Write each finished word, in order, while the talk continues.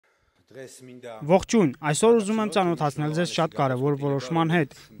Ողջույն, այսօր ուզում եմ ծանոթացնել ձեզ շատ կարևոր որոշման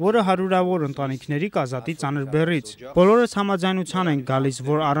հետ, որը հարյուրավոր ընտանիքների կազատի ծանր բեռից։ Բոլորս համաձայնության ենք գալիս,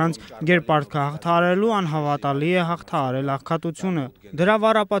 որ առանց գերպարտքը հաղթահարելու անհավատալի է հաղթահարել աղքատությունը։ Դրա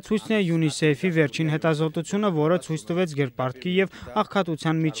վառապացույցն է ՅՈՒՆԻՍԵՖ-ի վերջին հետազոտությունը, որը ցույց տվեց գերպարտքի եւ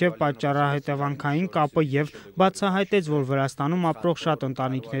աղքատության միջև պատճառահետևանքային կապը եւ բացահայտեց, որ Վրաստանում ապրող շատ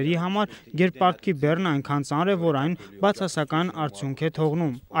ընտանիքների համար գերպարտքի բեռն այնքան ծանր է, որ այն բացասական արդյունք է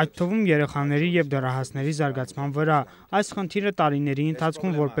թողնում, այդ թվում երեխաների եւ դեռահասների զարգացման վրա։ Այս խնդիրը տարիների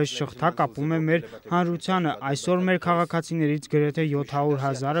ընթացքում որպես շղթա կապում է մեր հանրությանը։ Այսօր մեր քաղաքացիներից գրեթե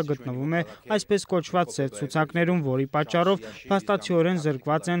 700,000-ը գտնվում է այսպես կոչված սև ցուցակներում, որի պատճառով փաստացիորեն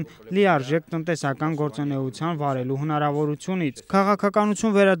զրկված են լիարժեք տնտեսական գործունեության վարելու հնարավորությունից։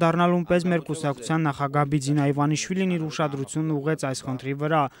 Քաղաքականություն վերադառնալուն պես մեր կուսակցության նախագահ Բիձինա Իվանիշվիլին իր ուշադրությունն ուղղեց այս խնդրի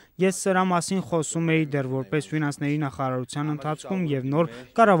վրա։ Ես սրա մասին խոսում էի դեռ որպես ֆինանսների նախարարության ընթացքում եւ նոր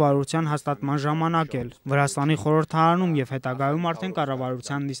կառավարության հաստատման ժամանակ էլ։ Վրաստանի խորհրդարանում եւ հետագայում արդեն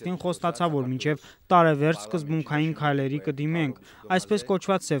կառավարության նիստին խոստացա, որ մինչեւ տարեվերջ սկզբունքային քայլերի կդիմենք այսպես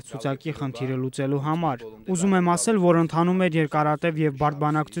կոչված սև ցուցակի խնդիրը լուծելու համար։ Ուզում եմ ասել, որ ընթանում էր երկարատև եւ բարդ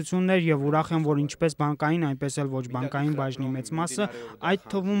բանակցություններ եւ ուրախ եմ, որ ինչպես բանկային, այնպես էլ ոչ բանկային բաժնի մեծ մասը, այդ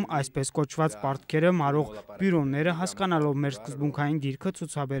թվում այսպես կոչված պարտքերը մարող բյուրոները հասկանալով մեր սկզբունքային դիրքը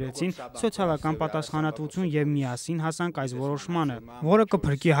ցուցաբերեցին սոցիալական պատասխանատվություն եւ միասին հասանք այս որոշմանը, որը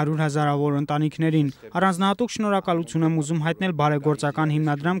կփրկի 100,000-ավոր ընտանիքներին։ Առանձնահատուկ շնորհակալություն եմ ուզում հայտնել բարեգործական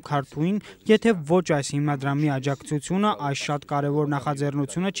հիմնադրամ Քարթուին, եթե ոչ այս հիմնադրամի աջակցությունը այս շատ կարևոր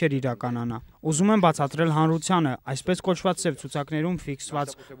նախաձեռնությունը չէր իրականանա։ Ուզում եմ բացատրել հանրությանը, այսպես կոչված սև ցուցակներում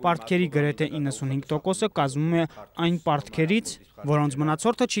ֆիքսված պարտքերի գրեթե 95%-ը կազմում է այն պարտքերից, որոնց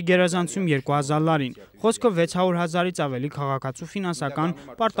մնացորդը չի գերազանցում 2000 լարին։ Խոսքը 600,000-ից ավելի քաղաքացու ֆինանսական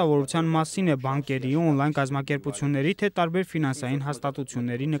պարտավորության մասին է բանկերի, օնլայն կազմակերպությունների, թե տարբեր ֆինանսային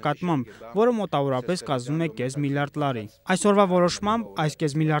հաստատությունների նկատմամբ, որը մոտավորապես կազմում է կես միլիարդ լարի։ Այսօրվա որոշմամբ այս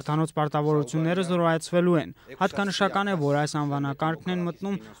կես միլիարդանոց պարտավորությունները զրոյացվելու են։ Հատկանշական է, որ այս անվանակարգն են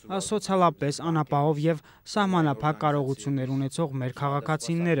մտնում սոցիալապես անապահով եւ սահմանափակ կարողություններ ունեցող մեր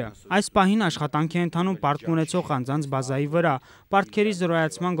քաղաքացիները։ Այս պահին աշխատանք է ընթանում պարտք ունեցող անձանց բազայի վրա։ Պարտքերի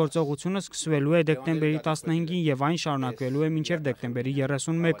զրոյացման գործողությունը սկսվելու է դեկտեմբերի 15-ին եւ այն շարունակվելու է մինչեւ դեկտեմբերի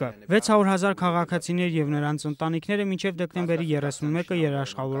 31-ը։ 600,000 քաղաքացիներ եւ նրանց ընտանիքները մինչեւ դեկտեմբերի 31-ը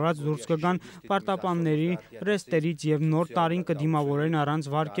երաշխավորված դուրս կգան պարտապանների ռեստերից եւ նոր տարին կդիմավորեն առանց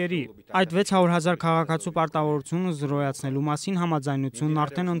վարկերի։ Այդ 600,000 քաղաքացու պարտավորությունը զրոյացնելու մասին համաձայնությունն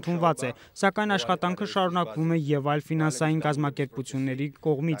արդեն ընդունված է, սակայն աշխատանքը շարունակվում է եւ այլ ֆինանսային կազմակերպությունների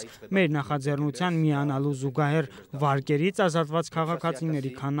կողմից մեր նախաձեռնության միանալու զուգահեռ վարկերից ազատված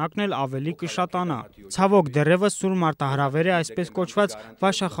քաղաքացիների քանակն էլ ավելի կշատանա։ Ցավոք, դեռևս սուր մարտահրավեր է այսպես կոչված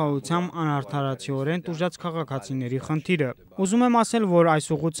վաշխախաղությամբ անարդարացիորեն տուժած քաղաքացիների խնդիրը։ Ուզում եմ ասել, որ այս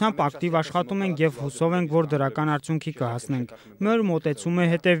ուղղությամբ ակտիվ աշխատում ենք եւ հուսով ենք, որ դրական արդյունքի կհասնենք։ Մեր մոտեցումը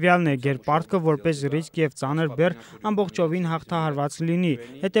հետեւյալն է՝ գերպարտքը որպես ռիսկ եւ ծանր բեռ ամբողջովին հաղթահարված լինի։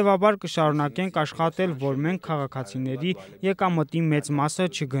 Հետևաբար կշարունակենք աշխատել, որ մենք քաղաքացիների եկամտի մեծ մասը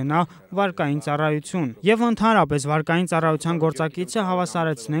չգնա վարկային ծառայություն եւ ընդհանրապես վարկային ծառայության գործակիցը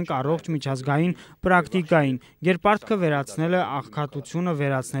հավասարեցնենք առողջ միջազգային պրակտիկային։ Գերպարտքը վերացնելը աղքատությունը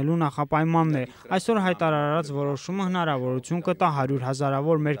վերացնելու նախապայմանն է։ Այսօր հայտարարած որոշումը հնարավորություն կտա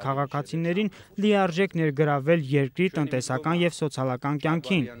 100,000-ավոր մեր քաղաքացիներին լիարժեք ներգրավել երկրի տնտեսական եւ սոցիալական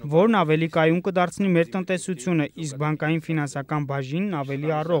կյանքին, որն ավելի կայուն կդարձնի մեր տնտեսությունը, իսկ բանկային ֆինանսական բաժինն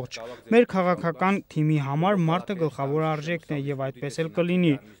ավելի առողջ։ Մեր քաղաքական թիմի համար մարդը գլխավոր արժեքն է եւ այդպես էլ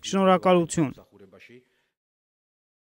կլինի։ Շնորհակալություն։